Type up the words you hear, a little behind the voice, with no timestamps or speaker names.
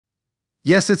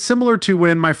Yes, it's similar to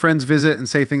when my friends visit and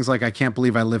say things like, I can't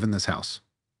believe I live in this house.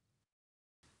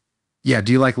 Yeah,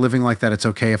 do you like living like that? It's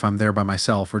okay if I'm there by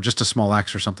myself or just a small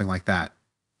X or something like that,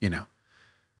 you know.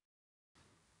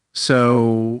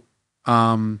 So,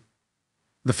 um,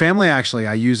 the family actually,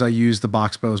 I use the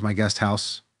Boxbow as my guest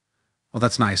house. Well,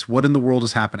 that's nice. What in the world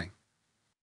is happening?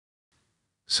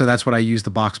 So that's what I use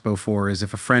the Boxbow for, is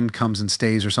if a friend comes and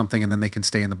stays or something, and then they can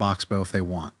stay in the Boxbow if they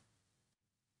want.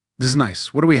 This is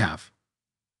nice. What do we have?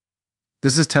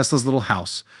 This is Tesla's little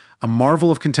house, a marvel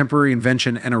of contemporary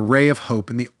invention and a ray of hope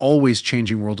in the always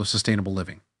changing world of sustainable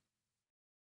living.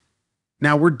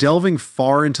 Now, we're delving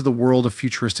far into the world of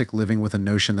futuristic living with a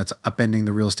notion that's upending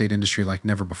the real estate industry like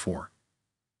never before.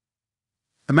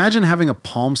 Imagine having a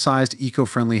palm-sized,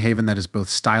 eco-friendly haven that is both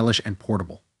stylish and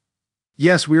portable.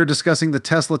 Yes, we are discussing the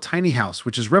Tesla tiny house,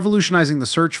 which is revolutionizing the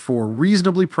search for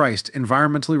reasonably priced,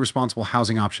 environmentally responsible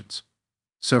housing options.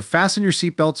 So fasten your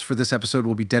seatbelts, for this episode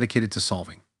will be dedicated to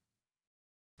solving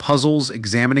puzzles,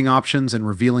 examining options, and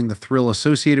revealing the thrill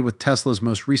associated with Tesla's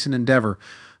most recent endeavor.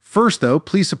 First, though,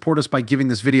 please support us by giving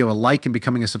this video a like and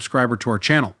becoming a subscriber to our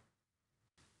channel.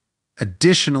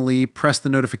 Additionally, press the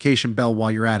notification bell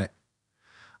while you're at it.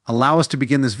 Allow us to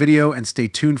begin this video and stay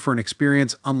tuned for an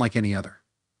experience unlike any other.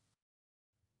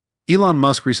 Elon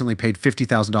Musk recently paid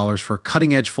 $50,000 for a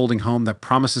cutting-edge folding home that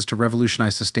promises to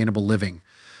revolutionize sustainable living.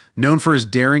 Known for his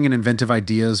daring and inventive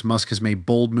ideas, Musk has made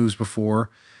bold moves before,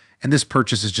 and this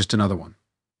purchase is just another one.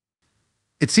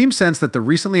 It seems sense that the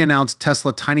recently announced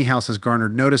Tesla tiny house has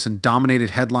garnered notice and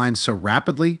dominated headlines so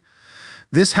rapidly.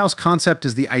 This house concept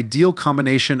is the ideal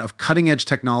combination of cutting-edge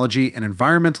technology and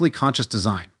environmentally conscious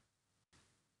design.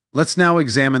 Let's now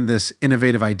examine this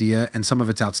innovative idea and some of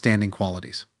its outstanding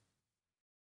qualities.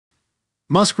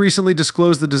 Musk recently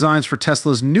disclosed the designs for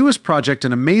Tesla's newest project,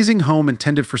 an amazing home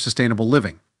intended for sustainable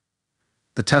living.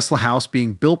 The Tesla house,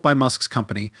 being built by Musk's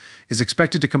company, is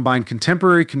expected to combine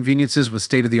contemporary conveniences with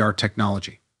state-of-the-art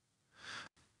technology.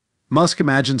 Musk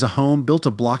imagines a home built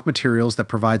of block materials that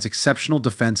provides exceptional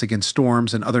defense against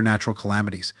storms and other natural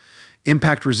calamities.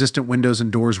 Impact-resistant windows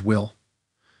and doors will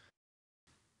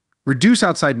reduce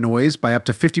outside noise by up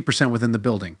to 50% within the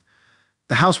building.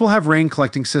 The house will have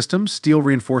rain-collecting systems,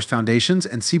 steel-reinforced foundations,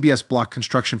 and CBS block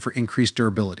construction for increased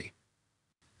durability.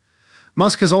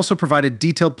 Musk has also provided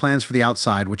detailed plans for the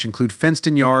outside, which include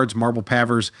fenced-in yards, marble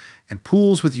pavers, and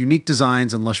pools with unique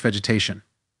designs and lush vegetation.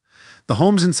 The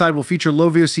homes inside will feature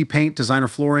low VOC paint, designer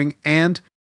flooring, and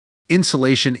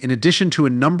insulation, in addition to a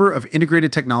number of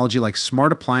integrated technology like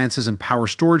smart appliances and power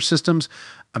storage systems.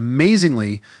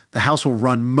 Amazingly, the house will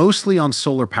run mostly on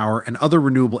solar power and other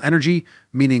renewable energy,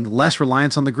 meaning less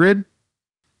reliance on the grid.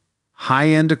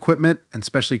 High-end equipment and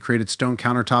specially created stone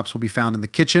countertops will be found in the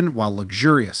kitchen, while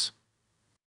luxurious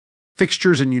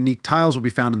fixtures and unique tiles will be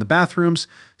found in the bathrooms.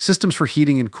 Systems for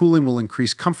heating and cooling will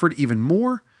increase comfort even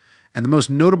more. And the most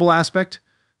notable aspect,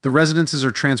 the residences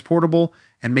are transportable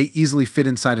and may easily fit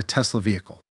inside a Tesla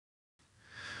vehicle.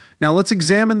 Now let's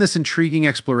examine this intriguing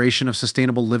exploration of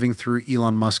sustainable living through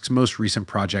Elon Musk's most recent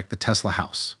project, the Tesla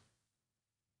house.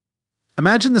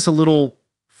 Imagine this a little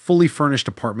fully furnished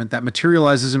apartment that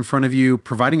materializes in front of you,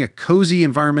 providing a cozy,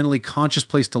 environmentally conscious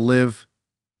place to live.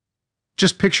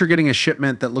 Just picture getting a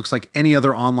shipment that looks like any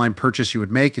other online purchase you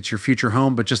would make. It's your future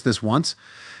home, but just this once,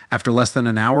 after less than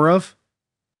an hour of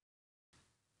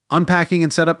unpacking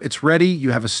and setup, it's ready.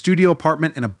 You have a studio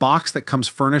apartment in a box that comes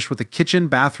furnished with a kitchen,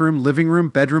 bathroom, living room,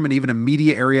 bedroom, and even a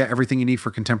media area, everything you need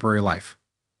for contemporary life.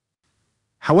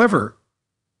 However,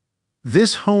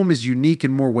 this home is unique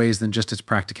in more ways than just its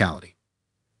practicality.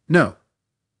 No,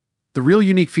 the real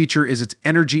unique feature is its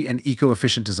energy and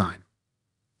eco-efficient design.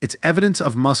 It's evidence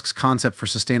of Musk's concept for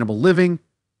sustainable living,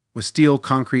 with steel,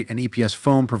 concrete, and EPS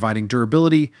foam providing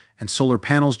durability and solar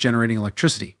panels generating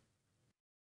electricity.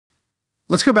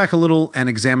 Let's go back a little and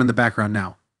examine the background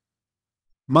now.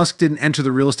 Musk didn't enter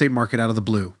the real estate market out of the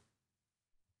blue.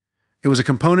 It was a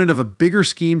component of a bigger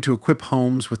scheme to equip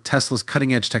homes with Tesla's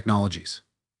cutting-edge technologies.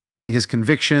 His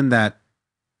conviction that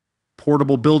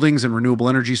portable buildings and renewable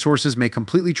energy sources may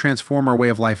completely transform our way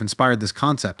of life inspired this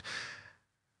concept.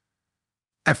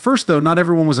 At first, though, not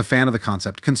everyone was a fan of the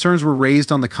concept. Concerns were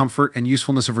raised on the comfort and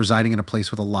usefulness of residing in a place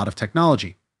with a lot of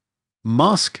technology.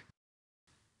 Musk,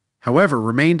 however,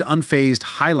 remained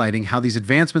unfazed, highlighting how these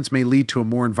advancements may lead to a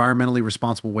more environmentally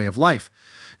responsible way of life.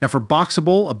 Now, for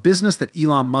Boxable, a business that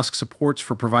Elon Musk supports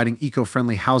for providing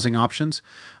eco-friendly housing options,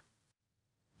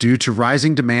 due to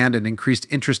rising demand and increased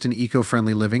interest in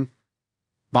eco-friendly living,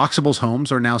 Boxable's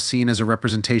homes are now seen as a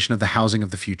representation of the housing of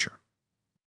the future.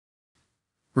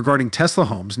 Regarding Tesla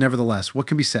homes, nevertheless, what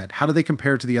can be said? How do they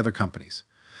compare to the other companies?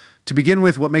 To begin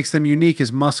with, what makes them unique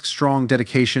is Musk's strong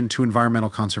dedication to environmental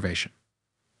conservation.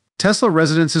 Tesla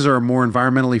residences are a more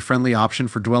environmentally friendly option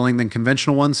for dwelling than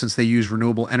conventional ones since they use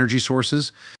renewable energy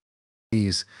sources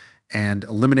and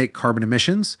eliminate carbon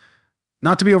emissions.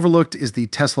 Not to be overlooked is the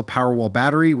Tesla Powerwall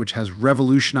battery, which has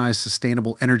revolutionized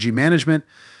sustainable energy management.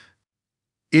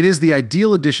 It is the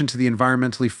ideal addition to the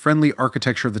environmentally friendly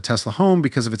architecture of the Tesla home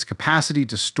because of its capacity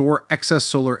to store excess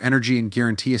solar energy and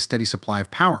guarantee a steady supply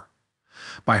of power.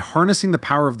 By harnessing the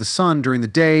power of the sun during the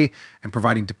day and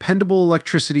providing dependable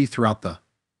electricity throughout the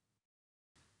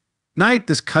night,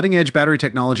 this cutting-edge battery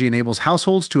technology enables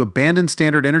households to abandon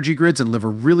standard energy grids and live a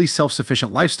really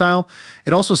self-sufficient lifestyle.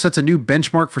 It also sets a new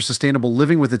benchmark for sustainable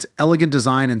living with its elegant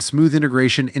design and smooth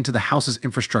integration into the house's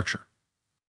infrastructure.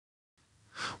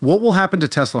 What will happen to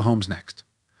Tesla homes next?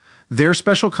 Their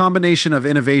special combination of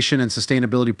innovation and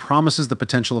sustainability promises the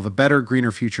potential of a better,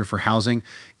 greener future for housing,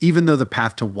 even though the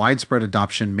path to widespread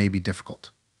adoption may be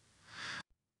difficult.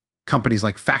 Companies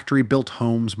like factory-built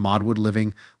homes, Modwood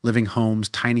Living, Living Homes,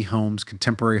 Tiny Homes,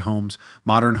 Contemporary Homes,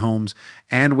 Modern Homes,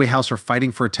 and Wayhouse are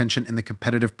fighting for attention in the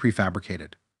competitive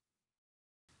prefabricated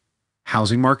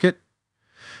housing market.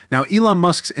 Now, Elon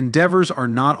Musk's endeavors are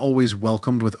not always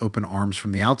welcomed with open arms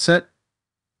from the outset.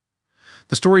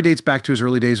 The story dates back to his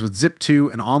early days with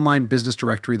Zip2, an online business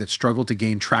directory that struggled to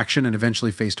gain traction and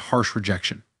eventually faced harsh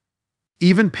rejection.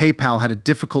 Even PayPal had a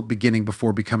difficult beginning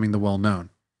before becoming the well-known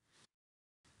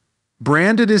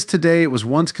brand it is today. It was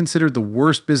once considered the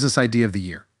worst business idea of the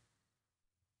year.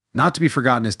 Not to be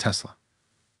forgotten is Tesla.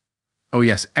 Oh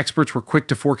yes, experts were quick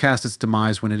to forecast its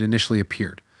demise when it initially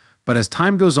appeared. But as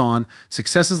time goes on,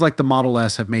 successes like the Model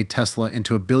S have made Tesla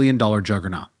into a billion-dollar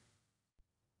juggernaut.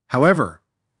 However,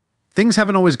 things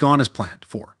haven't always gone as planned.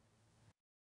 For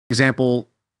example,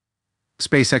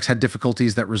 SpaceX had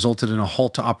difficulties that resulted in a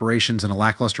halt to operations and a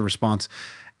lackluster response.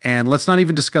 And let's not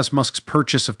even discuss Musk's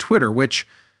purchase of Twitter, which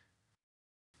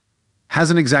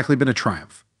hasn't exactly been a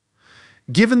triumph.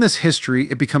 Given this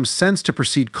history, it becomes sense to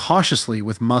proceed cautiously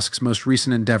with Musk's most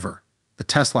recent endeavor, the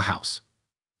Tesla house.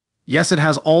 Yes, it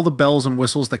has all the bells and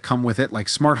whistles that come with it, like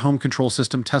smart home control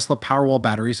system, Tesla Powerwall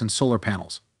batteries, and solar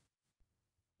panels.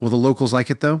 Will the locals like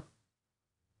it, though?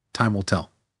 Time will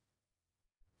tell.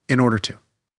 In order to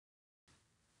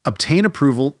obtain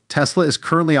approval, Tesla is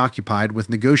currently occupied with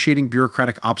negotiating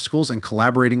bureaucratic obstacles and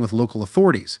collaborating with local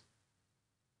authorities.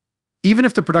 Even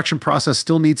if the production process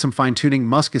still needs some fine-tuning,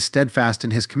 Musk is steadfast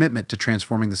in his commitment to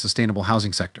transforming the sustainable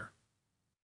housing sector.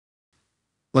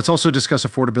 Let's also discuss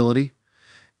affordability.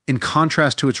 In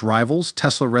contrast to its rivals,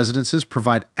 Tesla residences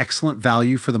provide excellent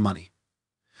value for the money.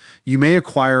 You may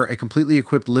acquire a completely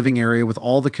equipped living area with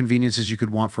all the conveniences you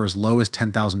could want for as low as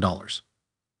 $10,000.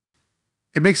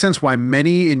 It makes sense why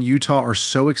many in Utah are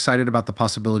so excited about the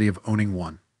possibility of owning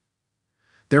one.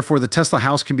 Therefore, the Tesla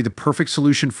house can be the perfect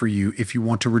solution for you if you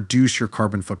want to reduce your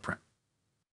carbon footprint.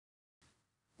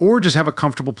 Or just have a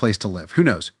comfortable place to live. Who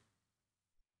knows?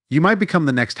 You might become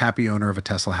the next happy owner of a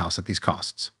Tesla house at these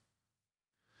costs.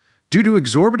 Due to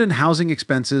exorbitant housing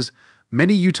expenses,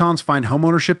 many Utahns find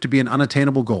homeownership to be an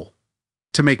unattainable goal.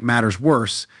 To make matters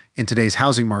worse, in today's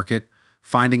housing market,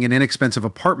 finding an inexpensive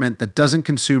apartment that doesn't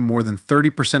consume more than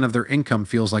 30% of their income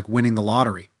feels like winning the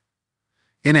lottery.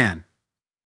 In an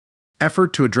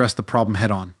effort to address the problem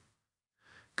head-on,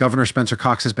 Governor Spencer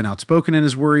Cox has been outspoken in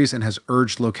his worries and has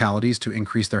urged localities to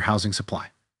increase their housing supply.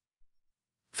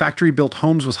 Factory-built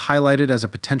homes was highlighted as a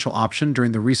potential option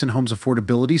during the recent Homes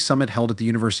Affordability Summit held at the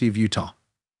University of Utah.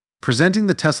 Presenting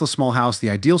the Tesla small house, the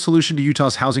ideal solution to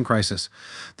Utah's housing crisis.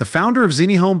 The founder of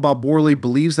Zini Home, Bob Borley,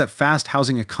 believes that fast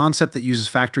housing, a concept that uses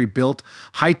factory-built,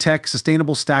 high-tech,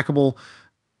 sustainable, stackable,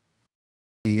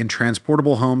 and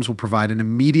transportable homes will provide an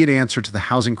immediate answer to the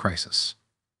housing crisis.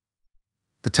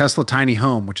 The Tesla Tiny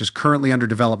Home, which is currently under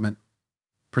development,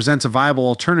 presents a viable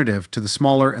alternative to the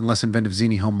smaller and less inventive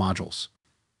Zini Home modules.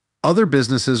 Other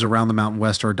businesses around the Mountain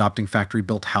West are adopting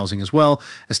factory-built housing as well,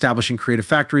 establishing creative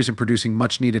factories and producing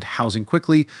much-needed housing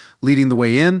quickly, leading the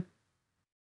way in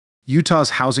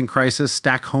Utah's housing crisis.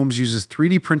 Stack Homes uses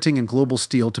 3D printing and global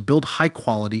steel to build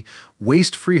high-quality,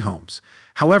 waste-free homes.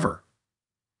 However,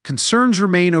 concerns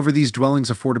remain over these dwellings'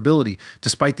 affordability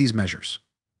despite these measures.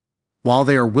 While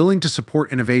they are willing to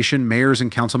support innovation, mayors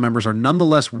and council members are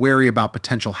nonetheless wary about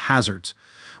potential hazards.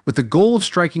 With the goal of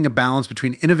striking a balance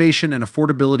between innovation and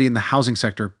affordability in the housing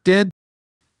sector,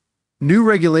 new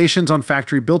regulations on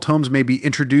factory-built homes may be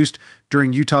introduced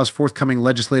during Utah's forthcoming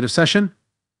legislative session.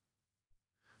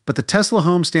 But the Tesla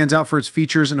home stands out for its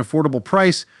features and affordable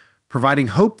price, providing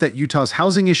hope that Utah's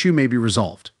housing issue may be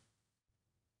resolved.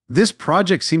 This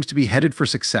project seems to be headed for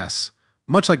success,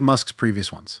 much like Musk's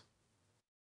previous ones.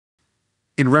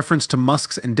 In reference to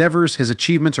Musk's endeavors, his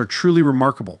achievements are truly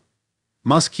remarkable.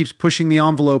 Musk keeps pushing the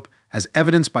envelope, as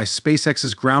evidenced by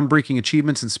SpaceX's groundbreaking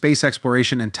achievements in space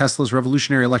exploration and Tesla's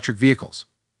revolutionary electric vehicles.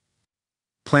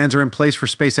 Plans are in place for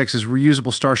SpaceX's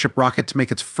reusable Starship rocket to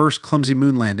make its first clumsy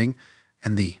moon landing,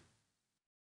 and the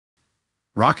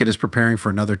rocket is preparing for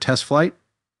another test flight.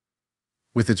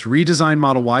 With its redesigned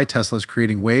Model Y, Tesla is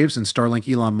creating waves, and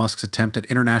Starlink, Elon Musk's attempt at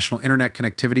international internet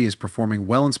connectivity, is performing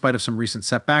well in spite of some recent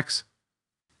setbacks.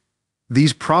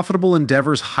 These profitable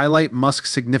endeavors highlight Musk's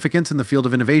significance in the field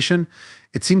of innovation.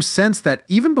 It seems sense that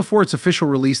even before its official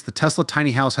release, the Tesla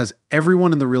tiny house has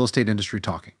everyone in the real estate industry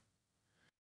talking.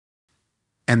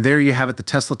 And there you have it. The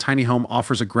Tesla tiny home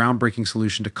offers a groundbreaking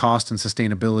solution to cost and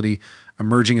sustainability,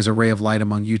 emerging as a ray of light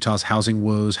among Utah's housing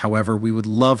woes. However, we would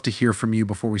love to hear from you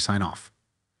before we sign off.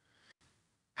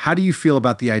 How do you feel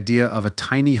about the idea of a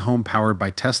tiny home powered by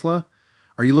Tesla?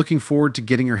 Are you looking forward to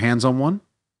getting your hands on one?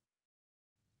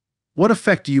 What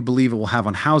effect do you believe it will have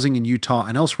on housing in Utah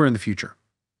and elsewhere in the future?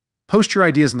 Post your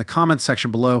ideas in the comments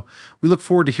section below. We look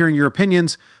forward to hearing your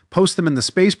opinions. Post them in the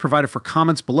space provided for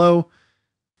comments below.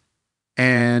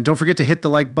 And don't forget to hit the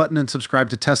like button and subscribe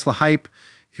to Tesla Hype.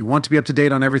 If you want to be up to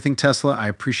date on everything Tesla, I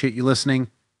appreciate you listening.